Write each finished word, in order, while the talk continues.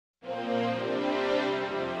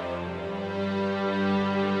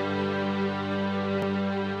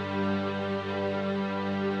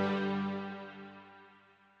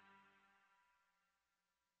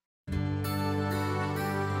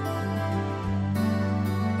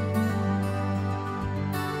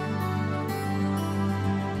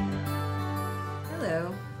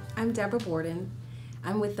I'm Deborah Borden.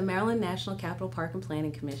 I'm with the Maryland National Capital Park and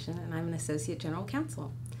Planning Commission, and I'm an Associate General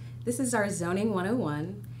Counsel. This is our Zoning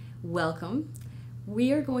 101. Welcome.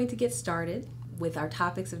 We are going to get started with our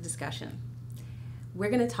topics of discussion. We're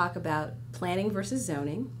going to talk about planning versus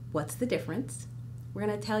zoning. What's the difference? We're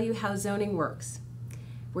going to tell you how zoning works.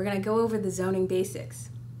 We're going to go over the zoning basics.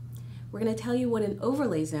 We're going to tell you what an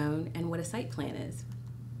overlay zone and what a site plan is.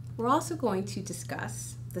 We're also going to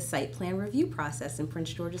discuss the site plan review process in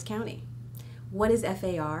Prince George's County. What is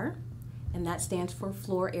FAR? And that stands for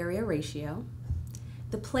floor area ratio.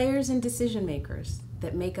 The players and decision makers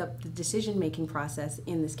that make up the decision-making process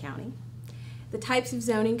in this county. The types of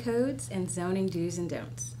zoning codes and zoning do's and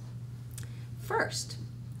don'ts. First,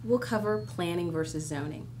 we'll cover planning versus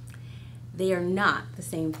zoning. They are not the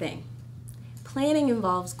same thing. Planning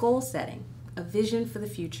involves goal setting, a vision for the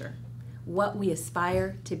future, what we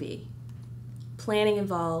aspire to be. Planning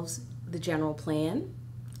involves the general plan,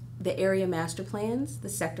 the area master plans, the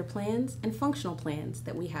sector plans, and functional plans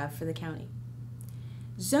that we have for the county.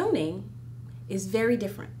 Zoning is very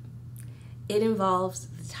different. It involves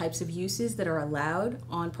the types of uses that are allowed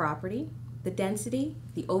on property, the density,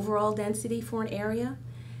 the overall density for an area,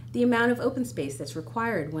 the amount of open space that's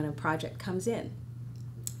required when a project comes in,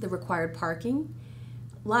 the required parking,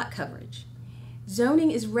 lot coverage. Zoning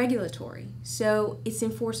is regulatory, so it's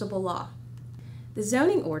enforceable law. The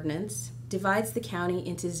zoning ordinance divides the county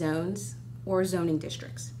into zones or zoning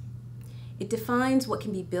districts. It defines what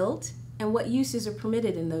can be built and what uses are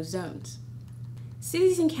permitted in those zones.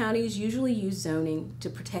 Cities and counties usually use zoning to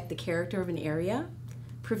protect the character of an area,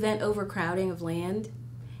 prevent overcrowding of land,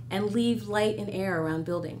 and leave light and air around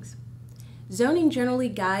buildings. Zoning generally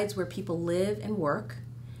guides where people live and work,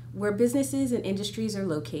 where businesses and industries are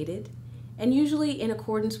located, and usually in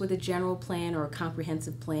accordance with a general plan or a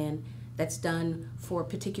comprehensive plan that's done for a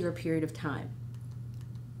particular period of time.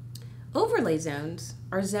 Overlay zones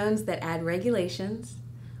are zones that add regulations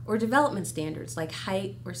or development standards like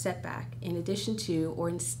height or setback in addition to or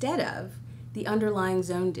instead of the underlying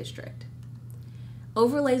zone district.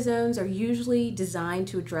 Overlay zones are usually designed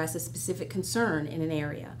to address a specific concern in an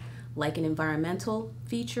area, like an environmental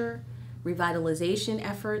feature, revitalization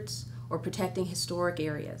efforts, or protecting historic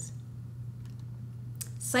areas.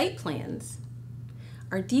 Site plans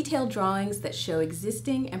are detailed drawings that show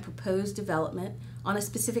existing and proposed development on a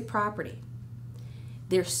specific property.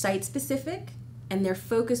 They're site-specific and they're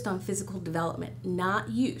focused on physical development, not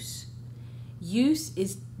use. Use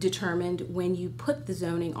is determined when you put the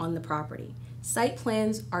zoning on the property. Site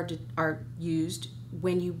plans are used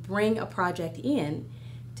when you bring a project in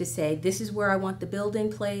to say, this is where I want the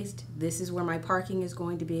building placed, this is where my parking is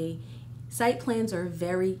going to be. Site plans are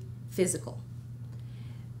very physical.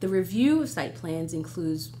 The review of site plans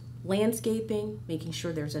includes landscaping, making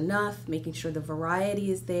sure there's enough, making sure the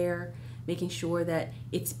variety is there, making sure that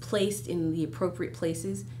it's placed in the appropriate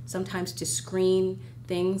places, sometimes to screen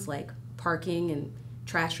things like parking and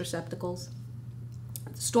trash receptacles.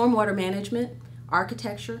 Stormwater management,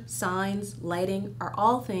 architecture, signs, lighting are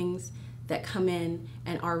all things that come in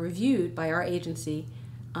and are reviewed by our agency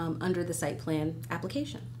under the site plan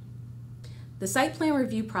application. The site plan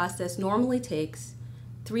review process normally takes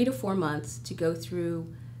 3 to 4 months to go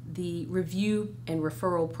through the review and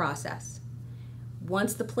referral process.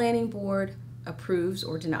 Once the planning board approves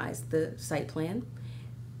or denies the site plan,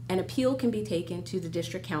 an appeal can be taken to the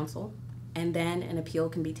district council, and then an appeal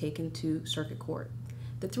can be taken to circuit court.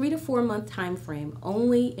 The 3 to 4 month time frame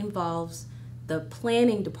only involves the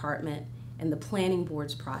planning department and the planning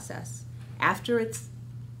board's process. After it's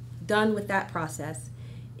done with that process,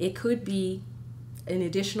 it could be an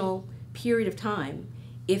additional period of time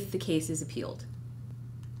if the case is appealed.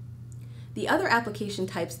 The other application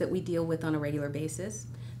types that we deal with on a regular basis,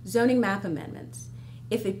 zoning map amendments.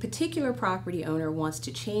 If a particular property owner wants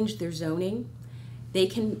to change their zoning, they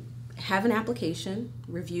can have an application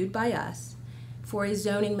reviewed by us for a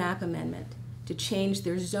zoning map amendment to change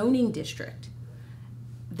their zoning district.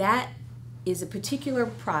 That is a particular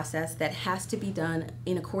process that has to be done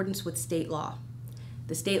in accordance with state law.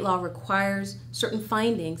 The state law requires certain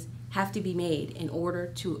findings have to be made in order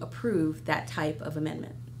to approve that type of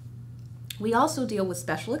amendment. We also deal with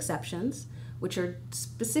special exceptions, which are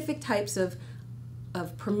specific types of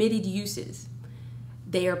permitted uses.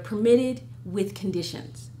 They are permitted with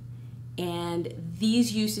conditions, and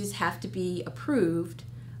these uses have to be approved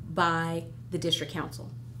by the district council.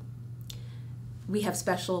 We have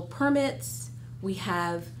special permits, we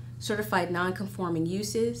have certified non-conforming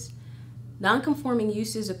uses. Non-conforming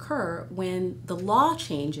uses occur when the law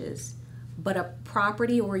changes, but a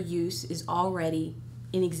property or use is already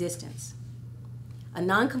in existence. A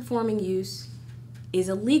non-conforming use is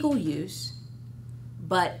a legal use,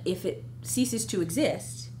 but if it ceases to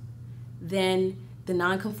exist, then the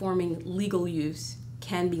non-conforming legal use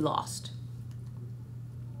can be lost.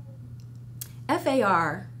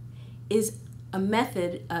 FAR is a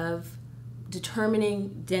method of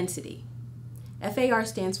determining density. FAR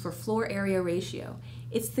stands for floor area ratio.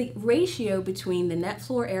 It's the ratio between the net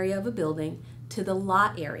floor area of a building to the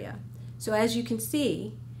lot area. So as you can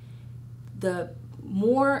see, the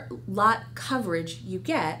more lot coverage you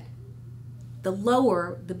get, the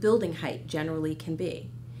lower the building height generally can be.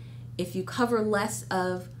 If you cover less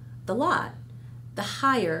of the lot, the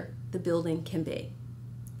higher the building can be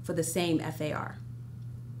for the same FAR.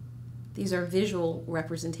 These are visual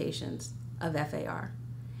representations of FAR.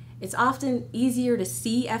 It's often easier to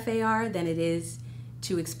see FAR than it is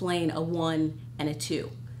to explain a 1 and a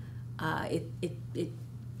 2. As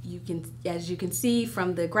you can see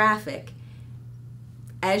from the graphic,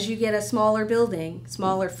 as you get a smaller building,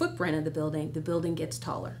 smaller footprint of the building gets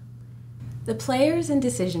taller. The players and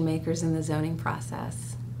decision makers in the zoning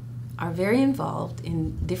process are very involved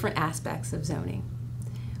in different aspects of zoning.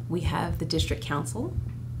 We have the district council,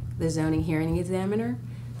 the zoning hearing examiner,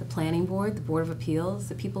 the planning board, the board of appeals,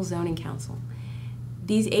 the people's zoning council.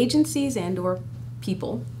 These agencies and/or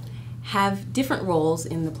people have different roles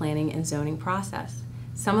in the planning and zoning process.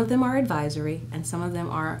 Some of them are advisory and some of them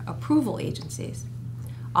are approval agencies.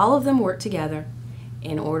 All of them work together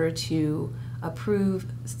in order to approve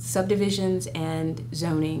subdivisions and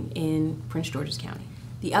zoning in Prince George's County.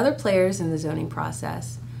 The other players in the zoning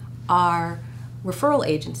process are referral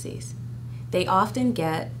agencies. They often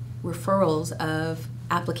get referrals of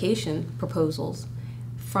application proposals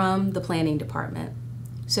from the planning department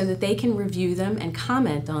so that they can review them and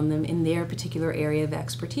comment on them in their particular area of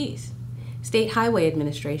expertise. State Highway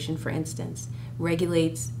Administration, for instance,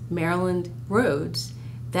 regulates Maryland roads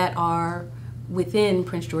that are within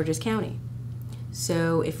Prince George's County.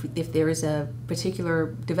 So if there is a particular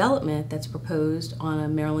development that's proposed on a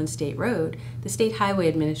Maryland state road, the State Highway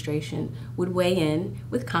Administration would weigh in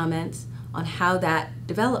with comments on how that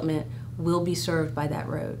development will be served by that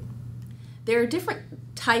road. There are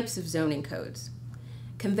different types of zoning codes.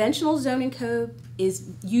 Conventional zoning code is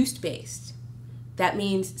use-based. That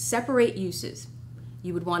means separate uses.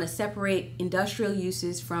 You would want to separate industrial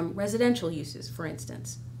uses from residential uses, for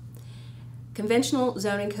instance. Conventional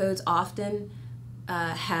zoning codes often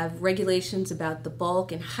have regulations about the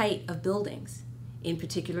bulk and height of buildings in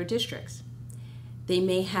particular districts. They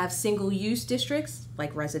may have single-use districts,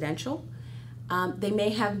 like residential. They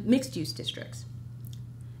may have mixed-use districts.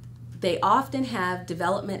 They often have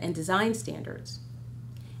development and design standards.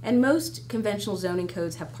 And most conventional zoning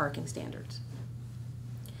codes have parking standards.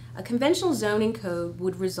 A conventional zoning code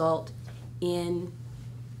would result in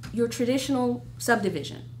your traditional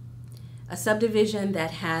subdivision, a subdivision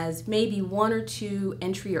that has maybe 1 or 2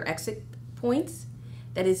 entry or exit points,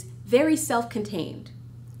 that is very self-contained,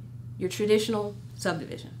 your traditional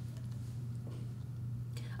subdivision.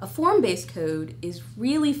 A form-based code is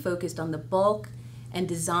really focused on the bulk and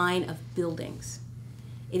design of buildings.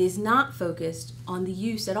 It is not focused on the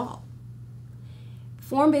use at all.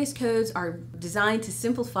 Form-based codes are designed to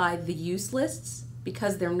simplify the use lists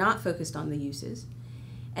because they're not focused on the uses,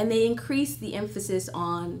 and they increase the emphasis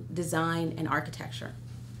on design and architecture.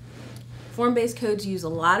 Form-based codes use a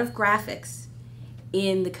lot of graphics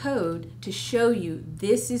in the code to show you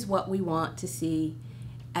this is what we want to see,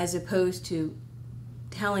 as opposed to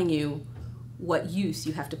telling you what use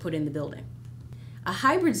you have to put in the building. A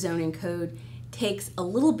hybrid zoning code takes a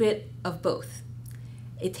little bit of both.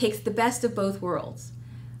 It takes the best of both worlds.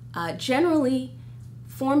 Generally,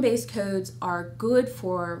 form-based codes are good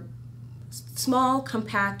for small,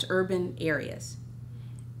 compact, urban areas.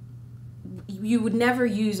 You would never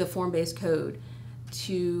use a form-based code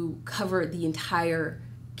to cover the entire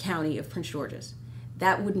county of Prince George's.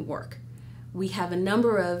 That wouldn't work. We have a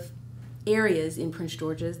number of areas in Prince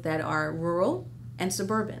George's that are rural and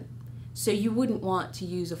suburban. So you wouldn't want to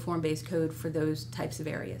use a form-based code for those types of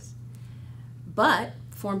areas. But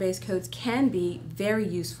form-based codes can be very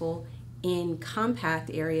useful in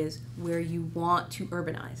compact areas where you want to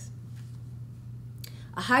urbanize.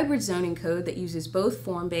 A hybrid zoning code that uses both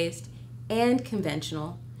form-based and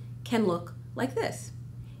conventional can look like this.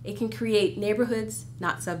 It can create neighborhoods,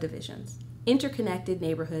 not subdivisions, interconnected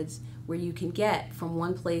neighborhoods where you can get from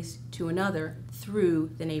one place to another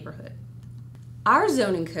through the neighborhood. Our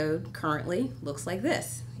zoning code currently looks like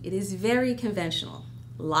this. It is very conventional,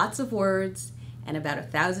 lots of words, and about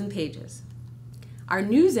 1,000 pages. Our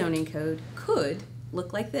new zoning code could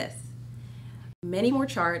look like this. Many more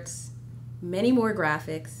charts, many more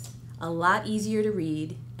graphics, a lot easier to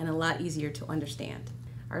read, and a lot easier to understand.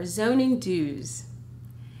 Our zoning dues.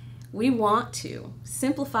 We want to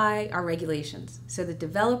simplify our regulations so that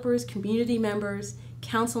developers, community members,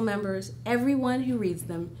 council members, everyone who reads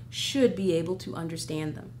them should be able to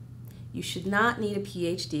understand them. You should not need a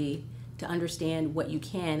PhD to understand what you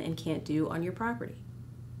can and can't do on your property.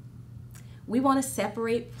 We want to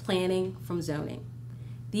separate planning from zoning.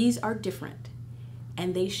 These are different,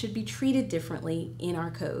 and they should be treated differently in our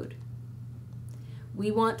code. We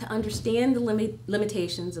want to understand the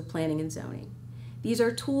limitations of planning and zoning. These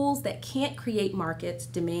are tools that can't create markets,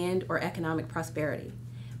 demand, or economic prosperity,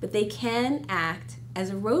 but they can act as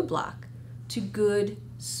a roadblock to good,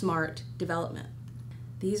 smart development.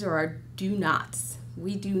 These are our do nots.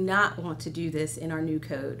 We do not want to do this in our new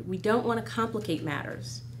code. We don't want to complicate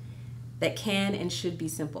matters that can and should be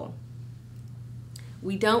simple.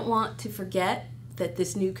 We don't want to forget that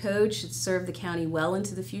this new code should serve the county well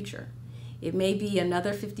into the future. It may be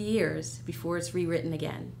another 50 years before it's rewritten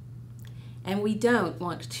again. And we don't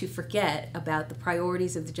want to forget about the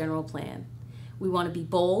priorities of the general plan. We want to be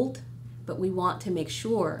bold, but we want to make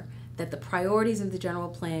sure that the priorities of the general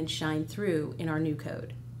plan shine through in our new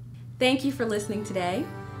code. Thank you for listening today.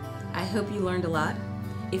 I hope you learned a lot.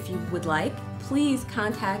 If you would like, please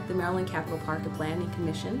contact the Maryland Capital Park and Planning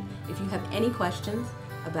Commission if you have any questions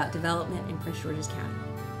about development in Prince George's County.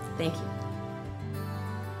 Thank you.